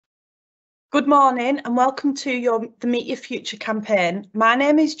Good morning and welcome to the Meet Your Future campaign. My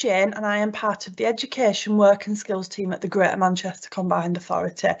name is Jane and I am part of the Education, Work and Skills team at the Greater Manchester Combined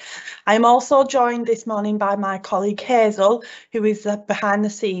Authority. I am also joined this morning by my colleague Hazel, who is behind the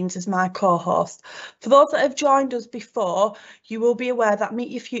scenes as my co-host. For those that have joined us before, you will be aware that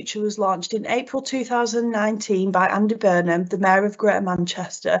Meet Your Future was launched in April 2019 by Andy Burnham, the Mayor of Greater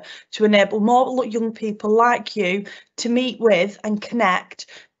Manchester, to enable more young people like you to meet with and connect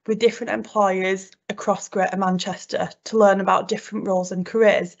with different employers across Greater Manchester to learn about different roles and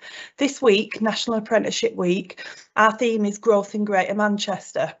careers. This week, National Apprenticeship Week, our theme is growth in Greater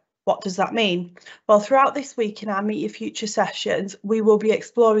Manchester. What does that mean? Well, throughout this week in our Meet Your Future sessions, we will be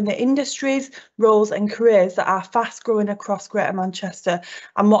exploring the industries, roles and careers that are fast growing across Greater Manchester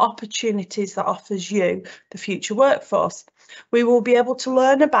and what opportunities that offers you, the future workforce. We will be able to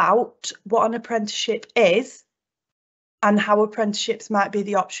learn about what an apprenticeship is, and how apprenticeships might be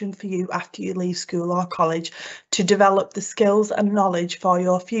the option for you after you leave school or college to develop the skills and knowledge for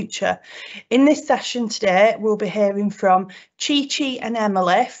your future. In this session today, we'll be hearing from Chi and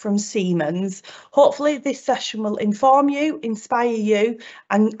Emily from Siemens. Hopefully this session will inform you, inspire you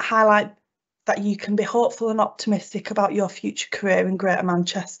and highlight that you can be hopeful and optimistic about your future career in Greater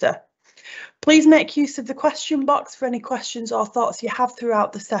Manchester. Please make use of the question box for any questions or thoughts you have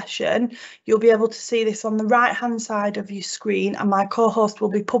throughout the session. You'll be able to see this on the right hand side of your screen and my co-host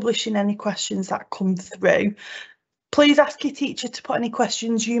will be publishing any questions that come through. Please ask your teacher to put any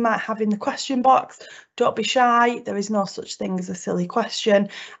questions you might have in the question box. Don't be shy, there is no such thing as a silly question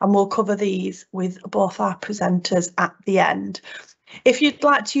and we'll cover these with both our presenters at the end. If you'd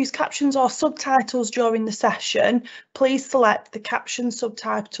like to use captions or subtitles during the session, please select the caption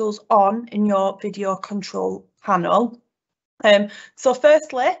subtitles on in your video control panel. So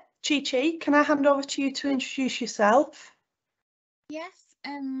firstly, Chi, can I hand over to you to introduce yourself? Yes,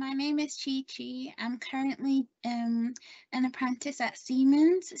 my name is Chi. I'm currently an apprentice at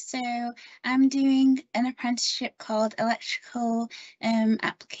Siemens, so I'm doing an apprenticeship called Electrical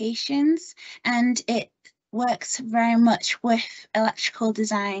Applications, and it works very much with electrical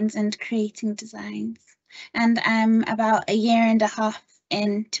designs and creating designs. And I'm about a year and a half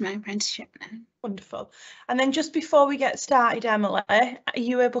into my apprenticeship now. Wonderful. And then just before we get started, Emily, are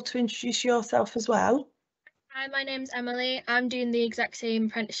you able to introduce yourself as well? Hi, my name's Emily. I'm doing the exact same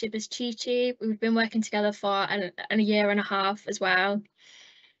apprenticeship as Chi. We've been working together for a year and a half as well.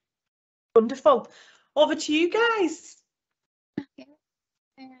 Wonderful. Over to you guys. Okay.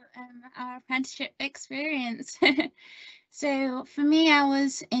 Our apprenticeship experience. So for me, I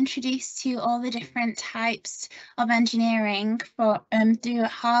was introduced to all the different types of engineering through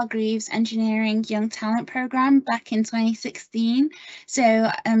Hargreaves Engineering Young Talent Programme back in 2016. So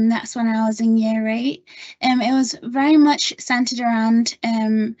that's when I was in year 8. It was very much centred around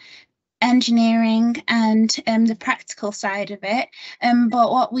engineering and the practical side of it,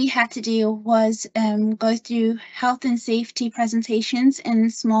 but what we had to do was go through health and safety presentations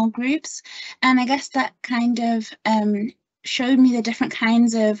in small groups, and I guess that kind of showed me the different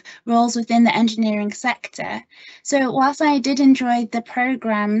kinds of roles within the engineering sector. So whilst I did enjoy the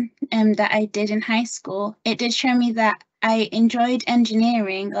programme that I did in high school, it did show me that I enjoyed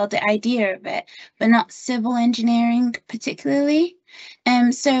engineering, or the idea of it, but not civil engineering particularly.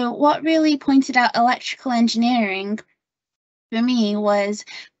 So what really pointed out electrical engineering for me was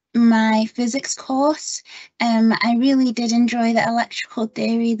my physics course. I really did enjoy the electrical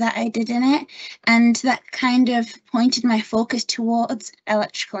theory that I did in it, and that kind of pointed my focus towards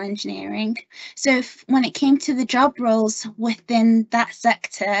electrical engineering. So when it came to the job roles within that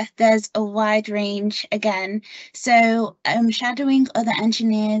sector, there's a wide range again. So shadowing other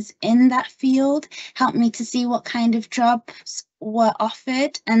engineers in that field helped me to see what kind of jobs were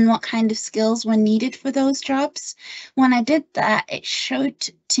offered and what kind of skills were needed for those jobs. When I did that, it showed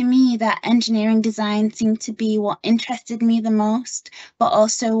to me that engineering design seemed to be what interested me the most, but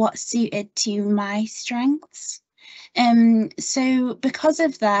also what suited to my strengths. So because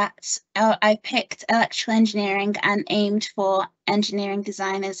of that, I picked electrical engineering and aimed for engineering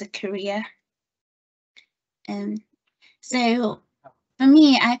design as a career. So for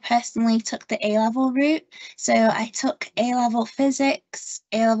me, I personally took the A-level route. So I took A-level physics,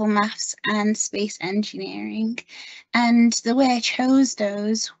 A-level maths and space engineering. And the way I chose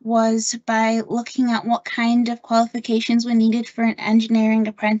those was by looking at what kind of qualifications were needed for an engineering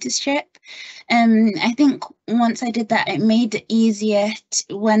apprenticeship. I think once I did that, it made it easier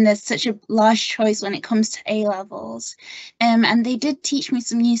when there's such a large choice when it comes to A-levels. And they did teach me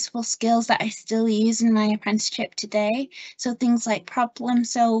some useful skills that I still use in my apprenticeship today. So things like problem problem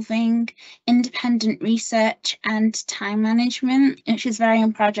solving, independent research, and time management, which is very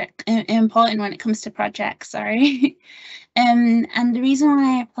important when it comes to projects, sorry. And the reason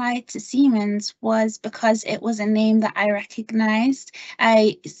why I applied to Siemens was because it was a name that I recognised.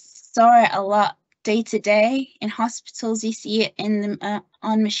 I saw it a lot day to day in hospitals. You see it in the,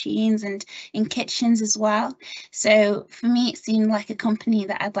 on machines and in kitchens as well. So for me, it seemed like a company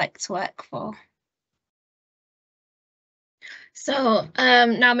that I'd like to work for. So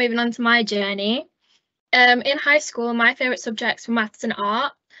now moving on to my journey. In high school, my favourite subjects were maths and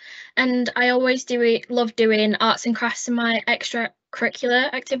art, and I always love doing arts and crafts in my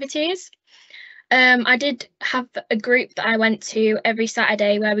extracurricular activities. I did have a group that I went to every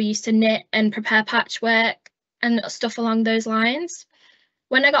Saturday where we used to knit and prepare patchwork and stuff along those lines.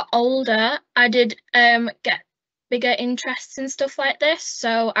 When I got older, I did get bigger interests in stuff like this.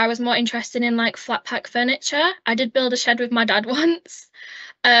 So I was more interested in like flat pack furniture. I did build a shed with my dad once.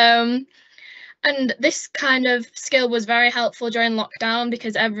 And this kind of skill was very helpful during lockdown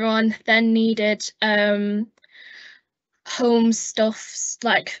because everyone then needed home stuff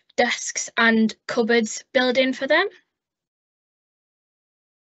like desks and cupboards building for them.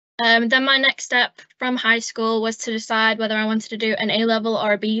 Then my next step from high school was to decide whether I wanted to do an A-level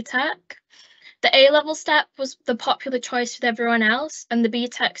or a BTEC. The A-level step was the popular choice with everyone else, and the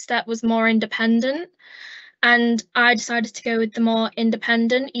BTEC step was more independent. And I decided to go with the more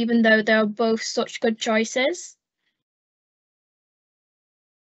independent, even though they were both such good choices.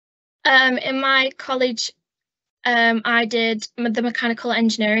 In my college, I did the mechanical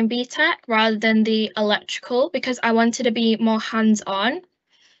engineering BTEC rather than the electrical because I wanted to be more hands-on.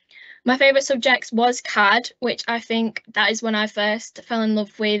 My favourite subject was CAD, which I think that is when I first fell in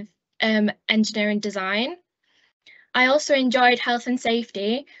love with engineering design. I also enjoyed health and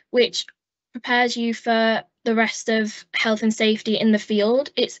safety, which prepares you for the rest of health and safety in the field.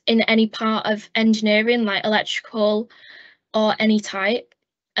 It's in any part of engineering, like electrical or any type.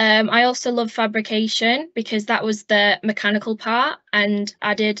 I also love fabrication because that was the mechanical part, and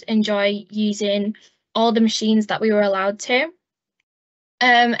I did enjoy using all the machines that we were allowed to.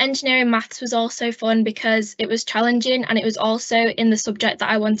 Engineering maths was also fun because it was challenging and it was also in the subject that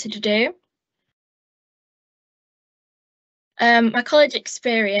I wanted to do. My college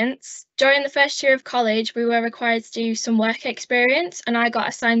experience. During the first year of college, we were required to do some work experience, and I got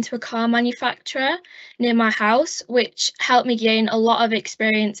assigned to a car manufacturer near my house, which helped me gain a lot of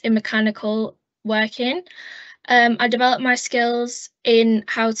experience in mechanical working. I developed my skills in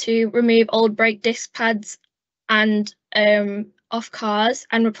how to remove old brake disc pads and off cars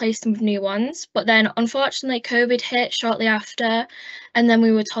and replace them with new ones. But then, unfortunately, COVID hit shortly after, and then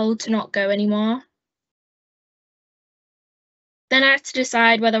we were told to not go anymore. Then I had to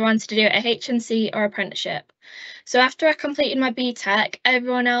decide whether I wanted to do a HNC or apprenticeship. So after I completed my BTEC,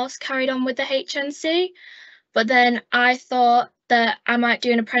 everyone else carried on with the HNC, but then I thought that I might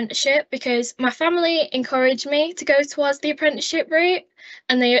do an apprenticeship because my family encouraged me to go towards the apprenticeship route,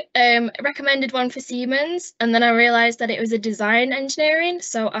 and they recommended one for Siemens, and then I realised that it was a design engineering,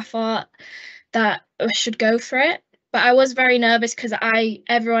 so I thought that I should go for it. But I was very nervous because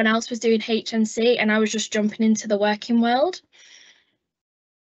everyone else was doing HNC and I was just jumping into the working world.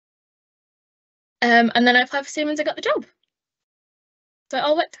 And then I applied for Siemens and got the job. So it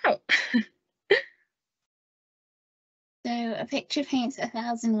all worked out. So a picture paints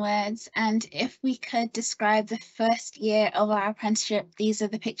 1,000 words, and if we could describe the first year of our apprenticeship, these are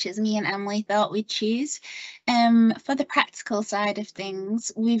the pictures me and Emily thought we'd choose. For the practical side of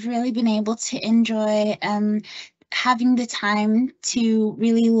things, we've really been able to enjoy having the time to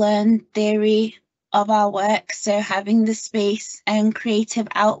really learn theory of our work, so having the space and creative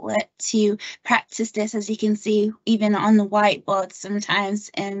outlet to practice this, as you can see even on the whiteboard sometimes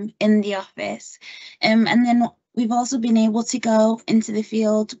in the office, and then we've also been able to go into the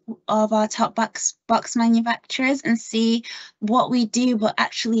field of our top box manufacturers and see what we do, but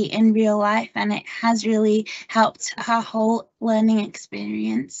actually in real life, and it has really helped our whole learning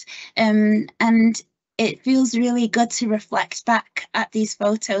experience. And it feels really good to reflect back at these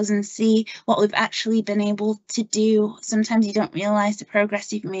photos and see what we've actually been able to do. Sometimes you don't realise the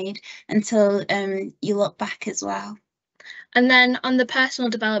progress you've made until you look back as well. And then on the personal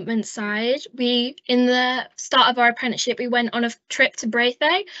development side, in the start of our apprenticeship, we went on a trip to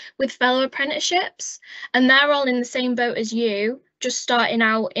Braithwaite with fellow apprenticeships, and they're all in the same boat as you, just starting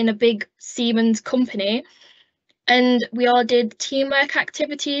out in a big Siemens company. And we all did teamwork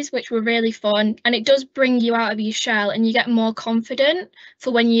activities, which were really fun, and it does bring you out of your shell and you get more confident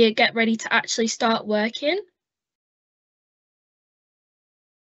for when you get ready to actually start working.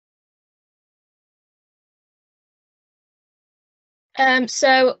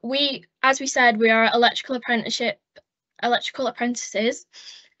 So as we said, we are electrical apprentices,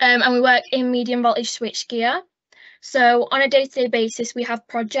 and we work in medium voltage switchgear. So on a day-to-day basis, we have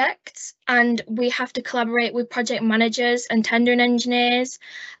projects and we have to collaborate with project managers and tendering engineers,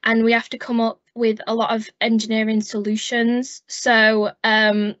 and we have to come up with a lot of engineering solutions. So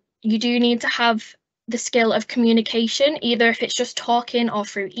you do need to have the skill of communication, either if it's just talking or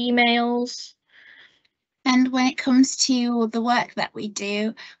through emails. And when it comes to the work that we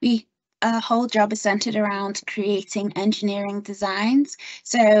do, our whole job is centered around creating engineering designs.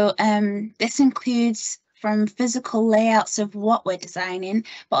 So this includes from physical layouts of what we're designing,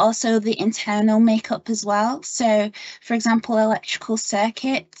 but also the internal makeup as well. So, for example, electrical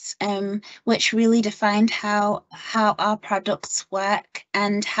circuits, which really defined how our products work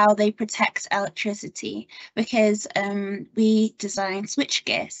and how they protect electricity, because we design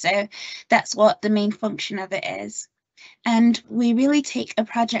switchgear. So that's what the main function of it is. And we really take a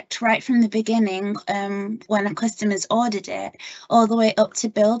project right from the beginning, when a customer's ordered it, all the way up to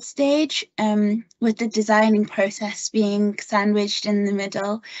build stage, with the designing process being sandwiched in the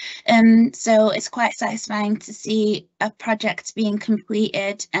middle. So it's quite satisfying to see a project being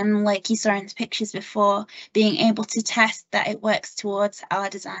completed and, like you saw in the pictures before, being able to test that it works towards our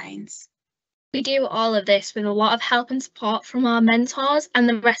designs. We do all of this with a lot of help and support from our mentors and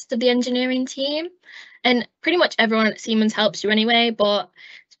the rest of the engineering team. And pretty much everyone at Siemens helps you anyway, but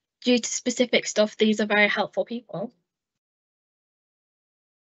due to specific stuff, these are very helpful people.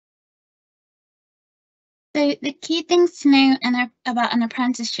 So the key things to know about an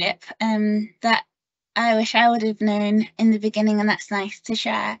apprenticeship, that I wish I would have known in the beginning, and that's nice to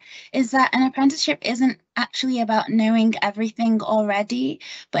share, is that an apprenticeship isn't actually about knowing everything already,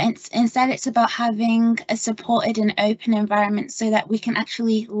 but instead it's about having a supported and open environment so that we can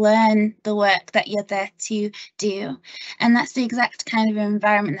actually learn the work that you're there to do. And that's the exact kind of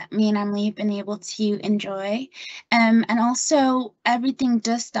environment that me and Emily have been able to enjoy. And also everything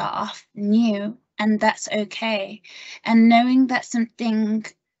does start off new, and that's okay. And knowing that something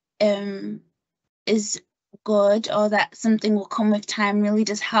is good, or that something will come with time, really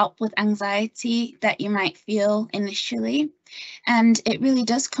does help with anxiety that you might feel initially. And it really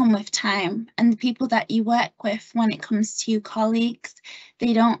does come with time. And the people that you work with, when it comes to colleagues,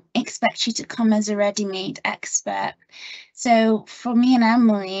 they don't expect you to come as a ready-made expert. So for me and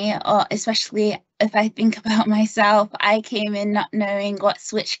Emily, or especially if I think about myself, I came in not knowing what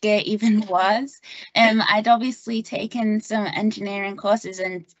switchgear even was. I'd obviously taken some engineering courses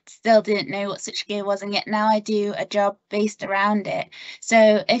and still didn't know what switchgear was, and yet now I do a job based around it.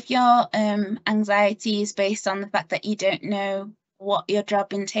 So if your anxiety is based on the fact that you don't know what your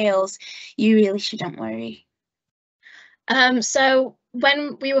job entails, you really shouldn't worry. So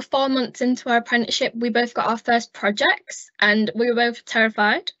when we were 4 months into our apprenticeship, we both got our first projects and we were both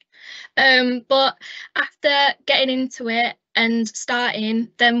terrified. But after getting into it and starting,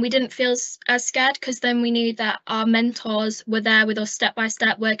 then we didn't feel as scared, because then we knew that our mentors were there with us step by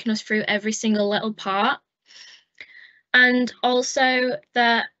step, working us through every single little part. And also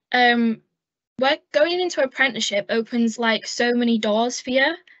that going into apprenticeship opens like so many doors for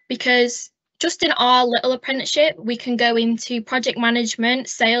you, because just in our little apprenticeship, we can go into project management,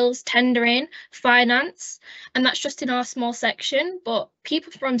 sales, tendering, finance, and that's just in our small section. But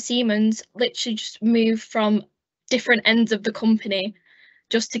people from Siemens literally just move from different ends of the company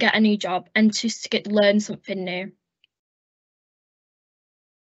just to get a new job and just to learn something new.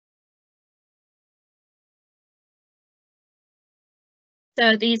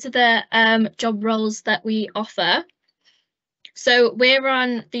 So these are the job roles that we offer. So we're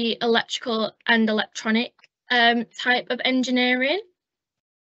on the electrical and electronic type of engineering,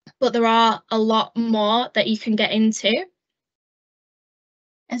 but there are a lot more that you can get into.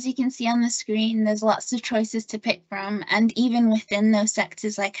 As you can see on the screen, there's lots of choices to pick from, and even within those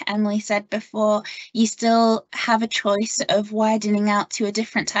sectors, like Emily said before, you still have a choice of widening out to a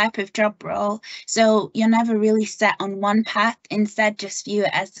different type of job role. So you're never really set on one path, instead just view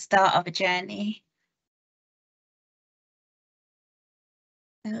it as the start of a journey.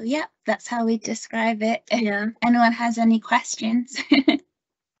 So yeah, that's how we describe it. Yeah. If anyone has any questions.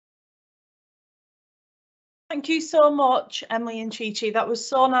 Thank you so much, Emily and Chi-Chi. That was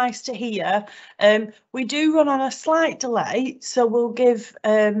so nice to hear. We do run on a slight delay, so we'll give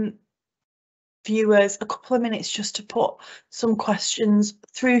viewers a couple of minutes just to put some questions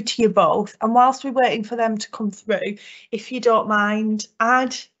through to you both. And whilst we're waiting for them to come through, if you don't mind,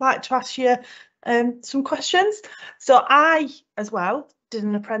 I'd like to ask you some questions. So I, as well, did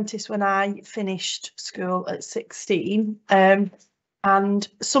an apprentice when I finished school at 16. And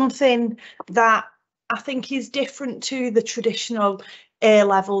something that I think is different to the traditional A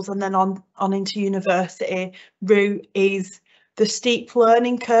levels and then on into university route is the steep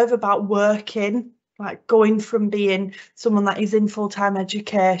learning curve about working, like going from being someone that is in full-time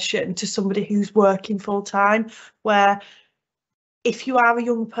education to somebody who's working full-time, where if you are a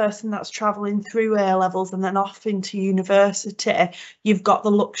young person that's travelling through A levels and then off into university, you've got the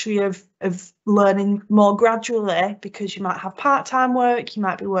luxury of learning more gradually because you might have part-time work, you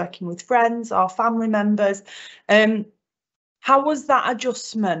might be working with friends or family members. How was that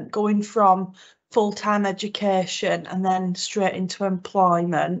adjustment going from full-time education and then straight into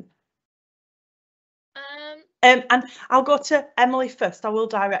employment? And I'll go to Emily first. I will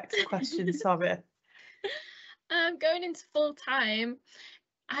direct the question, sorry. Going into full-time,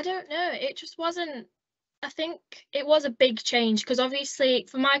 I don't know, it just wasn't, I think it was a big change because obviously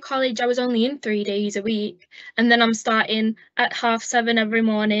for my college I was only in 3 days a week, and then I'm starting at 7:30 every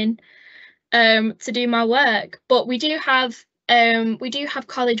morning to do my work. But we do have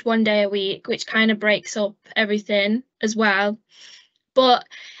college 1 day a week, which kind of breaks up everything as well. But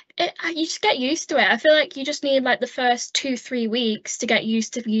you just get used to it. I feel like you just need like the first 2-3 weeks to get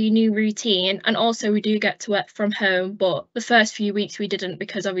used to your new routine. And also we do get to work from home, but the first few weeks we didn't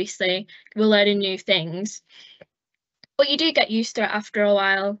because obviously we're learning new things. But you do get used to it after a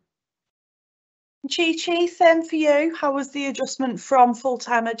while. Chi, same for you. How was the adjustment from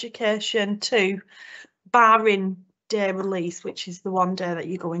full-time education to barring day release, which is the 1 day that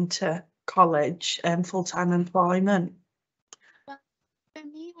you go into college and full-time employment? Well, for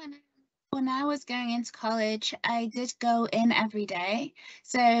me, when I was going into college, I did go in every day.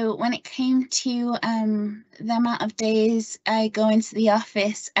 So when it came to the amount of days I go into the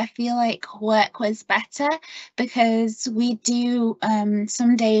office, I feel like work was better because we do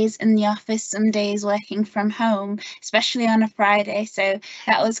some days in the office, some days working from home, especially on a Friday. So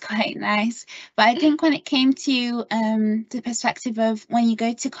that was quite nice. But I think when it came to the perspective of when you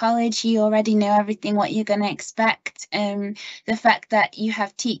go to college, you already know everything what you're going to expect. The fact that you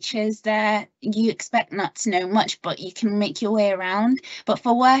have teachers there, you expect not to know much, but you can make your way around. But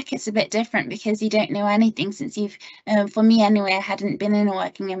for work, it's a bit different because you don't know anything since you've, for me anyway, I hadn't been in a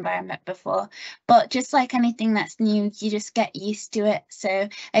working environment before. But just like anything that's new, you just get used to it. So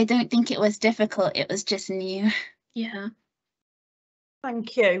I don't think it was difficult, it was just new. Yeah.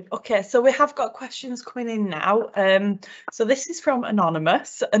 Thank you. Okay, so we have got questions coming in now. So this is from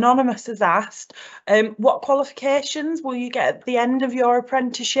Anonymous. Anonymous has asked, what qualifications will you get at the end of your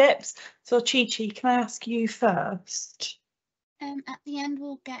apprenticeships? So Chi, can I ask you first? At the end,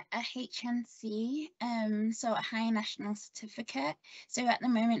 we'll get a HNC, so a High National Certificate. So at the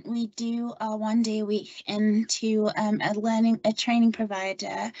moment, we do our 1 day a week into a training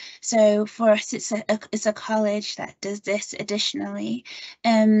provider. So for us, it's a college that does this additionally.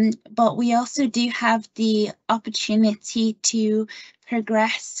 But we also do have the opportunity to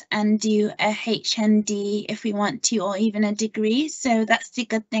progress and do a HND if we want to, or even a degree. So that's the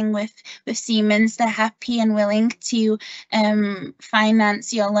good thing with Siemens. They're happy and willing to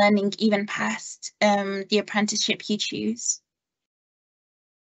finance your learning even past the apprenticeship you choose.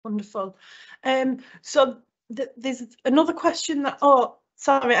 Wonderful. So there's another question that, oh,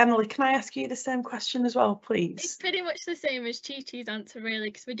 sorry, Emily, can I ask you the same question as well, please? It's pretty much the same as Chi-Chi's answer,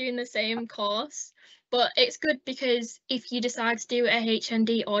 really, because we're doing the same course. But it's good because if you decide to do a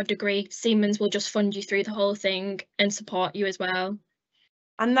HND or degree, Siemens will just fund you through the whole thing and support you as well.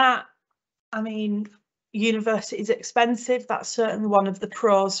 And that, I mean, university is expensive. That's certainly one of the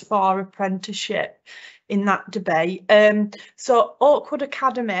pros for apprenticeship in that debate. So Oakwood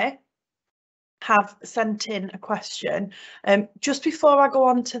Academy have sent in a question. Just before I go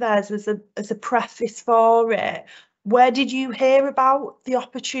on to theirs, as a preface for it, where did you hear about the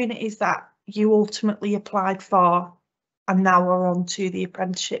opportunities that you ultimately applied for and now are on to the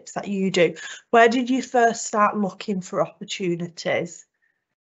apprenticeships that you do? Where did you first start looking for opportunities?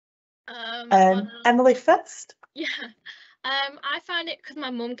 Emily first? Yeah. I found it because my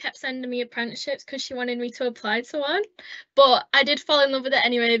mum kept sending me apprenticeships because she wanted me to apply to one. But I did fall in love with it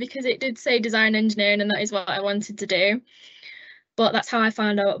anyway because it did say design engineering and that is what I wanted to do. But that's how I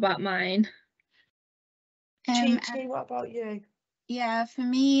found out about mine. Chi, what about you? Yeah, for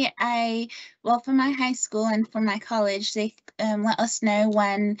me, for my high school and for my college, they let us know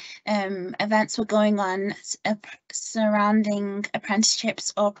when events were going on surrounding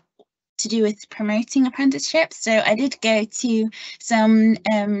apprenticeships or to do with promoting apprenticeships. So I did go to some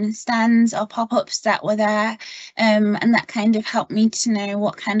stands or pop-ups that were there, and that kind of helped me to know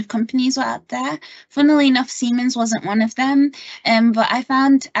what kind of companies were out there. Funnily enough, Siemens wasn't one of them, but I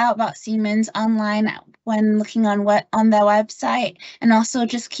found out about Siemens online when looking on their website, and also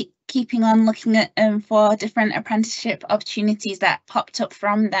just keeping on looking at for different apprenticeship opportunities that popped up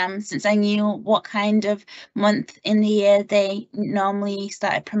from them, since I knew what kind of month in the year they normally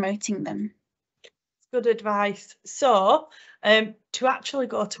started promoting them. Good advice. So, to actually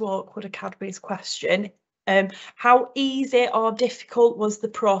go to Oakwood Academy's question, how easy or difficult was the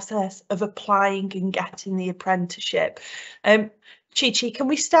process of applying and getting the apprenticeship? Chi-Chi, can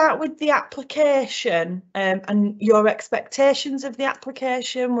we start with the application and your expectations of the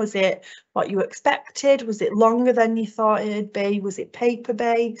application? Was it what you expected? Was it longer than you thought it'd be? Was it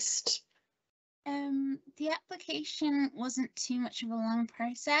paper-based? The application wasn't too much of a long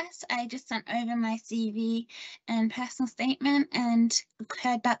process. I just sent over my CV and personal statement and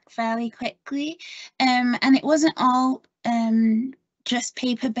heard back fairly quickly. And it wasn't all just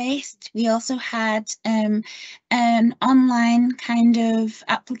paper-based. We also had an online kind of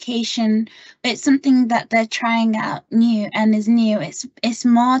application. It's something that they're trying out new and is new. It's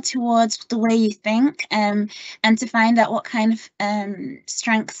more towards the way you think and to find out what kind of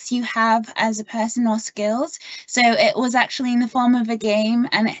strengths you have as a person or skills. So it was actually in the form of a game,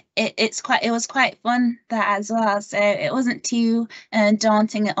 and it was quite fun that as well. So it wasn't too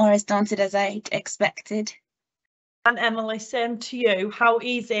daunting or as daunted as I expected. And Emily, same to you. How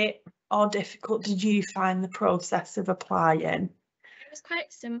easy or difficult did you find the process of applying? It was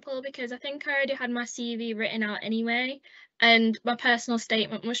quite simple because I think I already had my CV written out anyway, and my personal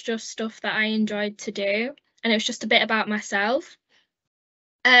statement was just stuff that I enjoyed to do, and it was just a bit about myself.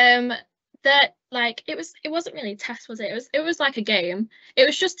 That like it wasn't really a test, was it? It was like a game. It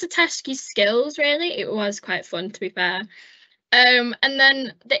was just to test your skills, really. It was quite fun, to be fair. And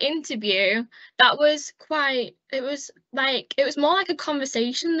then the interview, it was more like a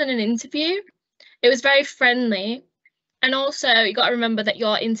conversation than an interview. It was very friendly. And also you got to remember that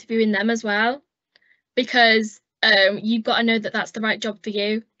you're interviewing them as well, because you've got to know that that's the right job for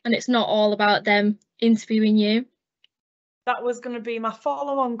you, and it's not all about them interviewing you. That was going to be my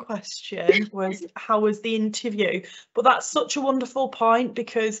follow-on question, was how was the interview? But that's such a wonderful point,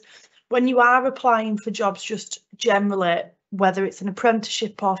 because when you are applying for jobs just generally, whether it's an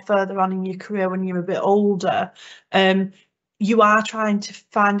apprenticeship or further on in your career when you're a bit older, you are trying to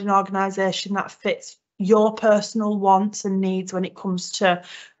find an organisation that fits your personal wants and needs when it comes to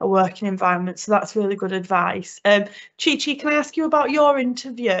a working environment. So that's really good advice. Chi-Chi, can I ask you about your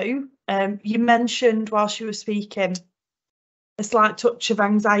interview? You mentioned while she was speaking a slight touch of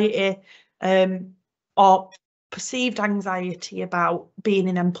anxiety or perceived anxiety about being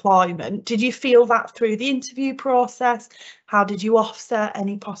in employment. Did you feel that through the interview process? How did you offset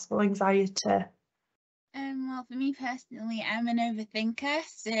any possible anxiety? Well, for me personally, I'm an overthinker,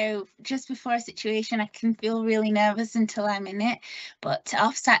 so just before a situation I can feel really nervous until I'm in it. But to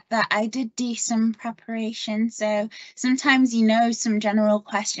offset that, I did do some preparation. So sometimes some general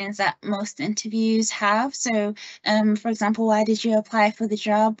questions that most interviews have. So for example, why did you apply for the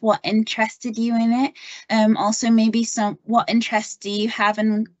job? What interested you in it? Also maybe what interests do you have?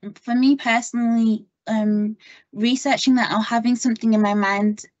 And for me personally, researching that or having something in my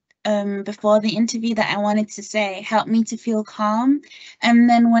mind before the interview that I wanted to say helped me to feel calm. And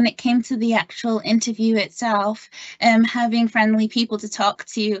then when it came to the actual interview itself, having friendly people to talk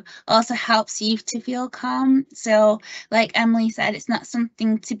to also helps you to feel calm. So like Emily said, it's not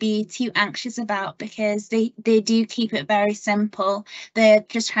something to be too anxious about, because they do keep it very simple. They're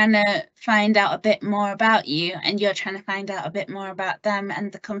just trying to find out a bit more about you, and you're trying to find out a bit more about them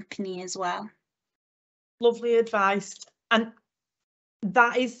and the company as well. Lovely advice. And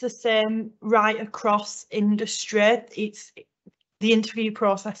that is the same right across industry. The interview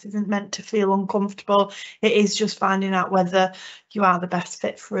process isn't meant to feel uncomfortable. It is just finding out whether you are the best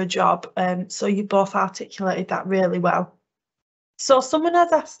fit for a job. So you both articulated that really well. So someone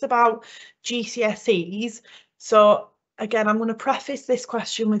has asked about GCSEs. So again, I'm going to preface this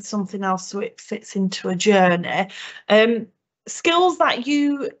question with something else so it fits into a journey. Skills that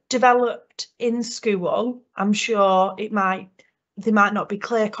you developed in school, I'm sure they might not be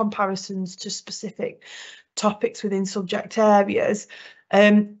clear comparisons to specific topics within subject areas,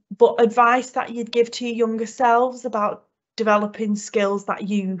 but advice that you'd give to your younger selves about developing skills that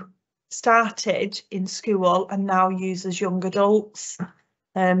you started in school and now use as young adults.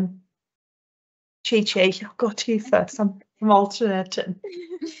 Chi-Chi, I'll go to you first. I'm alternating.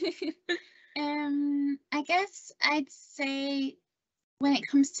 I guess I'd say when it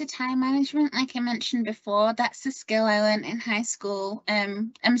comes to time management, like I mentioned before, that's the skill I learned in high school.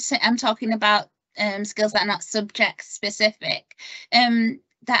 I'm talking about skills that are not subject specific. The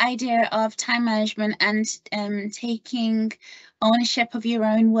idea of time management and taking ownership of your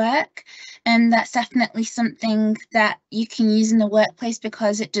own work. And that's definitely something that you can use in the workplace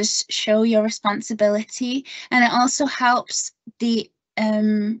because it does show your responsibility, and it also helps the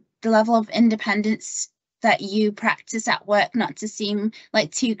level of independence that you practice at work not to seem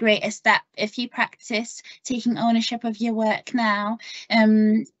like too great a step. If you practice taking ownership of your work now,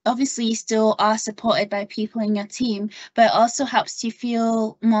 obviously you still are supported by people in your team, but it also helps you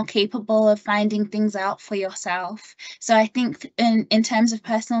feel more capable of finding things out for yourself. So I think in terms of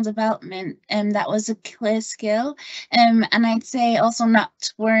personal development, that was a clear skill. And I'd say also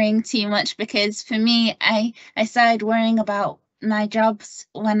not worrying too much, because for me, I started worrying about my jobs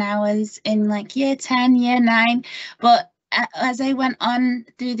when I was in like year 10, year 9, but as I went on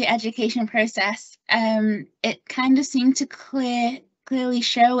through the education process, it kind of seemed to clearly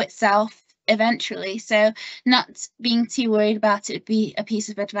show itself eventually. So not being too worried about it would be a piece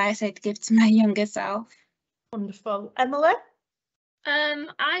of advice I'd give to my younger self. Wonderful. Emily?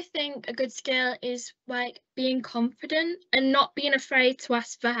 I think a good skill is like being confident and not being afraid to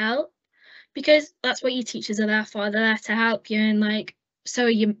ask for help, because that's what your teachers are there for. They're there to help you, and like, so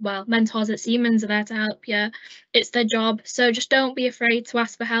you, well, mentors at Siemens are there to help you. It's their job. So just don't be afraid to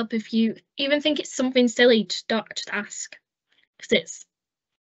ask for help. If you even think it's something silly, just ask, because it's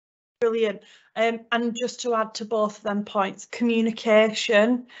Brilliant. And just to add to both of them points,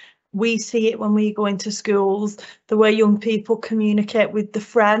 communication. We see it when we go into schools, the way young people communicate with the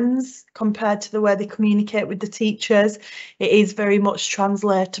friends compared to the way they communicate with the teachers. It is very much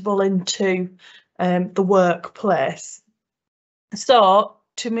translatable into the workplace. So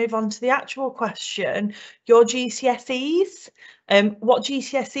to move on to the actual question, your GCSEs, what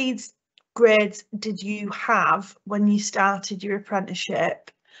GCSEs grades did you have when you started your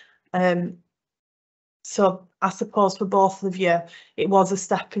apprenticeship? So I suppose for both of you, it was a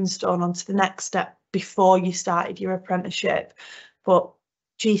stepping stone onto the next step before you started your apprenticeship. But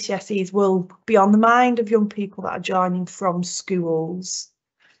GCSEs will be on the mind of young people that are joining from schools.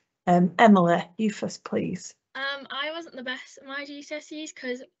 Emily, you first, please. I wasn't the best at my GCSEs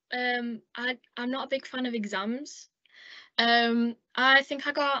because I'm not a big fan of exams. I think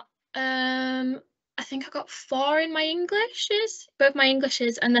I got 4 in my Englishes, both my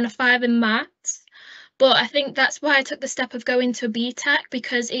Englishes, and then a 5 in maths. But I think that's why I took the step of going to a BTEC,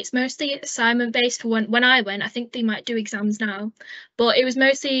 because it's mostly assignment based. For when I went, I think they might do exams now, but it was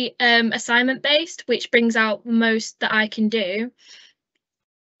mostly assignment based, which brings out most that I can do,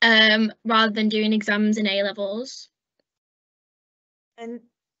 rather than doing exams in A-levels. And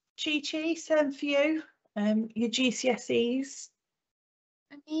Chi, same for you, your GCSEs?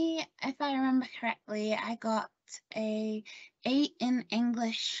 For me, if I remember correctly, I got a 8 in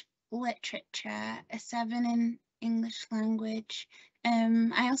English literature, a 7 in English language.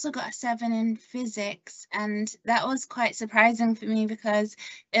 I also got a 7 in physics, and that was quite surprising for me because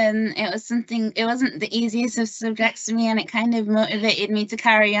it wasn't the easiest of subjects to me, and it kind of motivated me to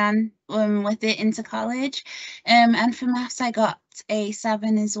carry on with it into college. And for maths, I got a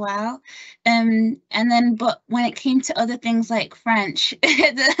 7 as well. And then, but when it came to other things like French,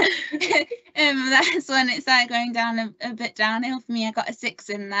 that's when it started going down a bit downhill for me. I got a 6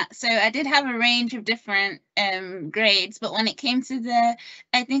 in that. So I did have a range of different grades, but when it came to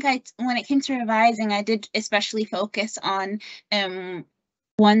when it came to revising, I did especially focus on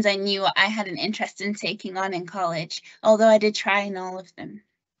ones I knew I had an interest in taking on in college, although I did try in all of them.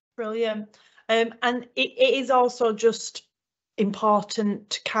 Brilliant. And it is also just important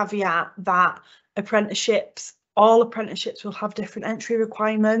to caveat that all apprenticeships will have different entry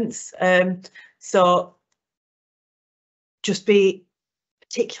requirements. So just be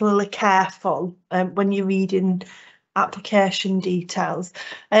particularly careful when you're reading application details.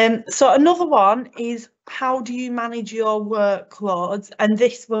 So another one is, how do you manage your workloads? And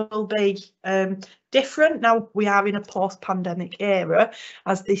this will be different. Now we are in a post-pandemic era,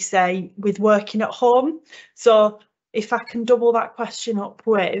 as they say, with working at home. So if I can double that question up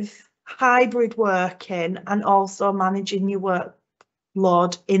with hybrid working and also managing your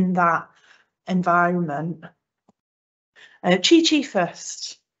workload in that environment. Chi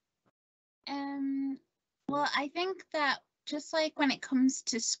first. Well, I think that just like when it comes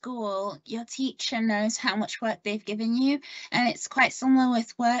to school, your teacher knows how much work they've given you, and it's quite similar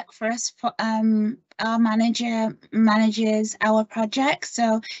with work for us. For our manager manages our projects,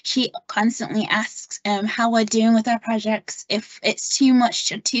 so she constantly asks how we're doing with our projects, if it's too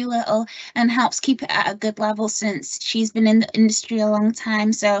much or too little, and helps keep it at a good level since she's been in the industry a long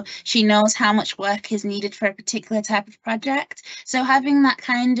time, so she knows how much work is needed for a particular type of project. So having that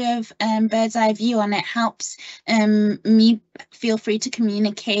kind of bird's eye view on it helps me feel free to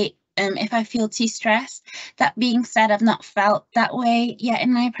communicate if I feel too stressed. That being said, I've not felt that way yet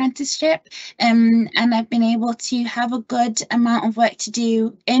in my apprenticeship, and I've been able to have a good amount of work to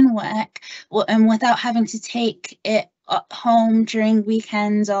do in work without having to take it at home during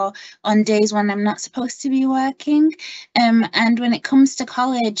weekends or on days when I'm not supposed to be working. And when it comes to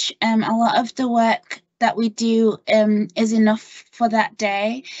college, a lot of the work that we do is enough for that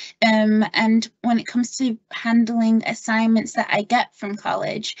day. And when it comes to handling assignments that I get from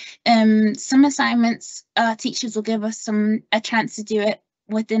college, some assignments teachers will give us a chance to do it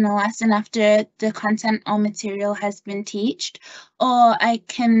within a lesson after the content or material has been taught, or I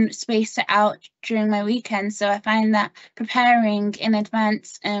can space it out during my weekend. So I find that preparing in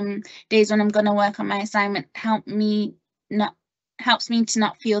advance days when I'm going to work on my assignment helps me to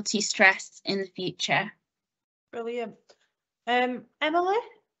not feel too stressed in the future. Brilliant. Emily,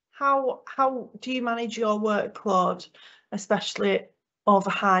 how do you manage your workload, especially over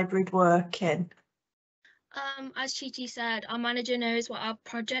hybrid working? As Chi said, our manager knows what our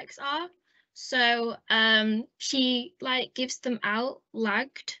projects are, so she gives them out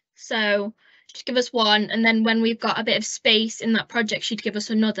lagged. So she'd give us one, and then when we've got a bit of space in that project, she'd give us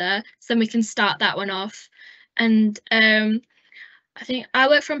another, so then we can start that one off. And I think I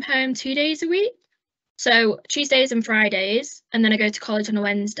work from home 2 days a week, so Tuesdays and Fridays, and then I go to college on a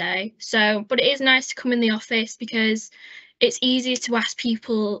Wednesday. So, but it is nice to come in the office because it's easier to ask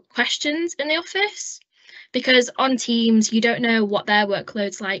people questions in the office, because on Teams, you don't know what their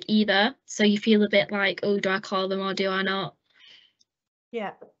workload's like either. So you feel a bit like, oh, do I call them or do I not?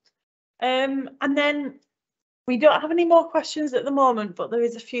 Yeah. And then we don't have any more questions at the moment, but there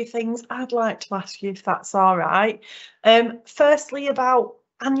is a few things I'd like to ask you, if that's all right. Firstly, about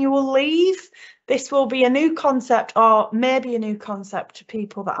annual leave. This will be a new concept, or maybe a new concept to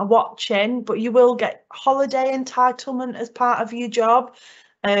people that are watching, but you will get holiday entitlement as part of your job.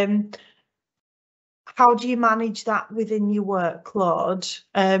 How do you manage that within your workload?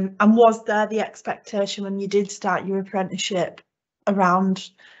 And was there the expectation when you did start your apprenticeship around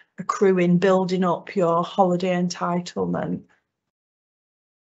accruing, building up your holiday entitlement?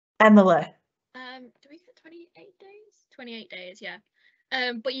 Emily? Do we get 28 days? 28 days, yeah.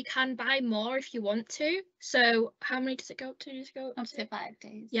 But you can buy more if you want to. So how many does it go up to? Does it go up to 5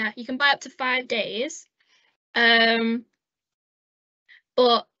 days? Yeah, you can buy up to 5 days. But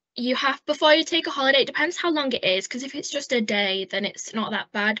you have, before you take a holiday, it depends how long it is, because if it's just a day, then it's not that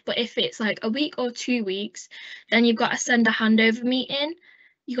bad. But if it's like a week or 2 weeks, then you've got to send a handover meeting.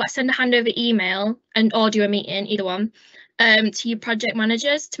 You've got to send a handover email or do a meeting, either one, to your project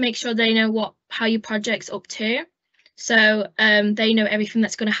managers to make sure they know how your project's up to. So they know everything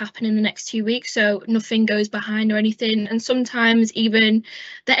that's going to happen in the next 2 weeks, so nothing goes behind or anything. And sometimes even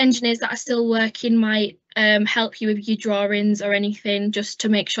the engineers that are still working might help you with your drawings or anything, just to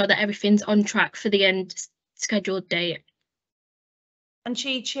make sure that everything's on track for the end scheduled date. And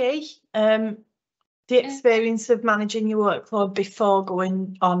Chi, the experience of managing your workload before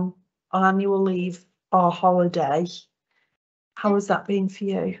going on annual leave or holiday, how has that been for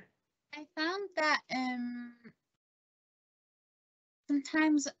you? I found that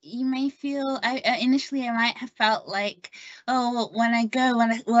sometimes you may feel, initially I might have felt like, oh, when I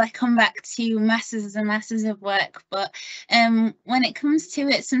come back to masses and masses of work. But when it comes to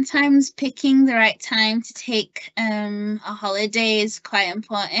it, sometimes picking the right time to take a holiday is quite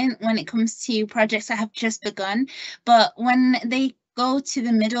important when it comes to projects that have just begun. But when they go to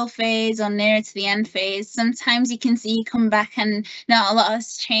the middle phase or nearer to the end phase, sometimes you can see you come back and not a lot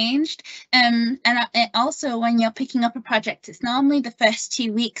has changed. And also when you're picking up a project, it's normally the first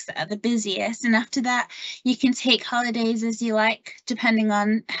 2 weeks that are the busiest, and after that you can take holidays as you like, depending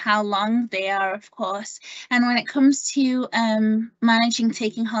on how long they are, of course. And when it comes to managing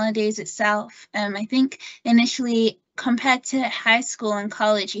taking holidays itself, I think initially, compared to high school and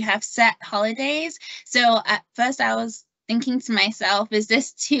college, you have set holidays. So at first I was thinking to myself, is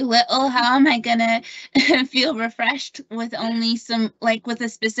this too little? How am I gonna feel refreshed with only with a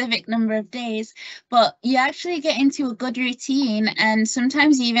specific number of days? But you actually get into a good routine, and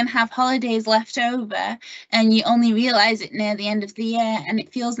sometimes you even have holidays left over and you only realize it near the end of the year, and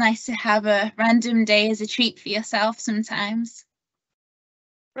it feels nice to have a random day as a treat for yourself sometimes.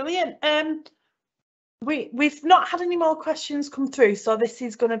 Brilliant. We've not had any more questions come through, so this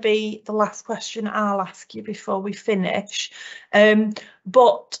is going to be the last question I'll ask you before we finish.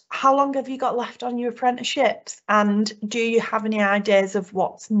 But how long have you got left on your apprenticeships, and do you have any ideas of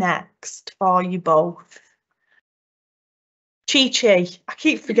what's next for you both? Chi, I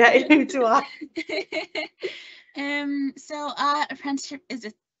keep forgetting who to ask. So our apprenticeship is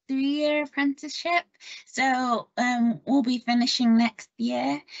a 3-year apprenticeship, so we'll be finishing next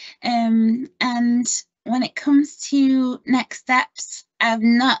year. And when it comes to next steps, I've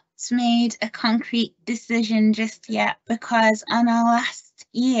not made a concrete decision just yet, because on our last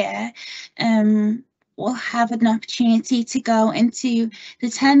year, we'll have an opportunity to go into the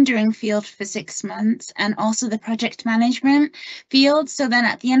tendering field for 6 months and also the project management field. So then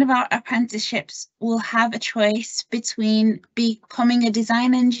at the end of our apprenticeships, we'll have a choice between becoming a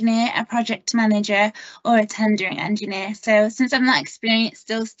design engineer, a project manager, or a tendering engineer. So since I'm not experienced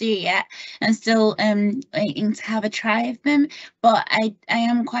still student yet, I'm still waiting to have a try of them, but I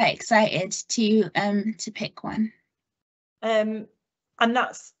am quite excited to pick one. And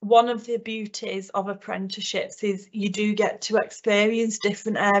that's one of the beauties of apprenticeships, is you do get to experience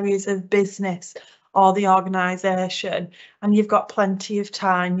different areas of business or the organisation, and you've got plenty of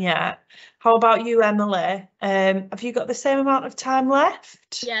time yet. How about you, Emily? Have you got the same amount of time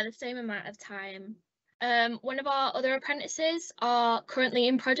left? Yeah, the same amount of time. One of our other apprentices are currently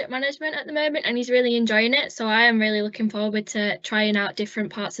in project management at the moment, and he's really enjoying it. So I am really looking forward to trying out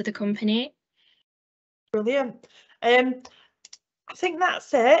different parts of the company. Brilliant. I think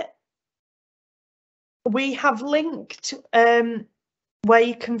that's it. We have linked where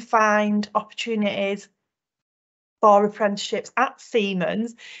you can find opportunities for apprenticeships at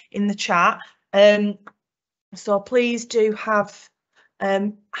Siemens in the chat. So please do have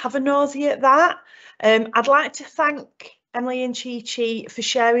a nosy at that. I'd like to thank Emily and Chi-Chi for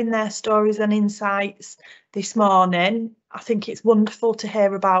sharing their stories and insights this morning. I think it's wonderful to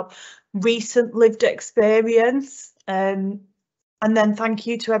hear about recent lived experience. And then thank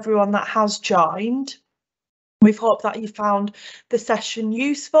you to everyone that has joined. We've hoped that you found the session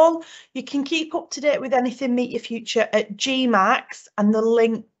useful. You can keep up to date with anything Meet Your Future at GMAX, and the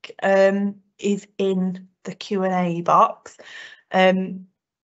link is in the Q&A box. GMAX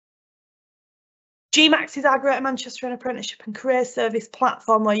is our Greater Manchester Apprenticeship and Career Service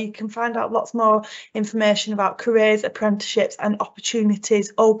platform, where you can find out lots more information about careers, apprenticeships and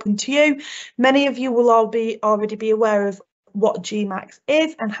opportunities open to you. Many of you will already be aware of what GMAX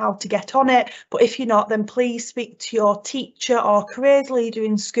is and how to get on it, but if you're not, then please speak to your teacher or careers leader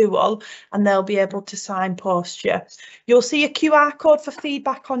in school and they'll be able to signpost you. You'll see a QR code for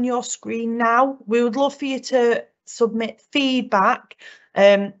feedback on your screen now. We would love for you to submit feedback.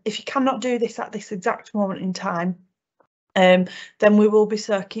 If you cannot do this at this exact moment in time, then we will be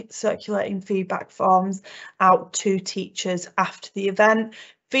circulating feedback forms out to teachers after the event.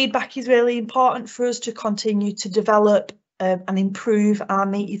 Feedback is really important for us to continue to develop and improve our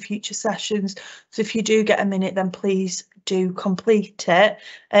Meet Your Future sessions. So if you do get a minute, then please do complete it.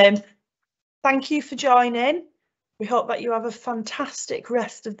 Thank you for joining. We hope that you have a fantastic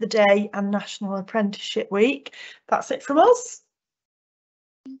rest of the day and National Apprenticeship Week. That's it from us.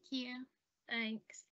 Thank you. Thanks.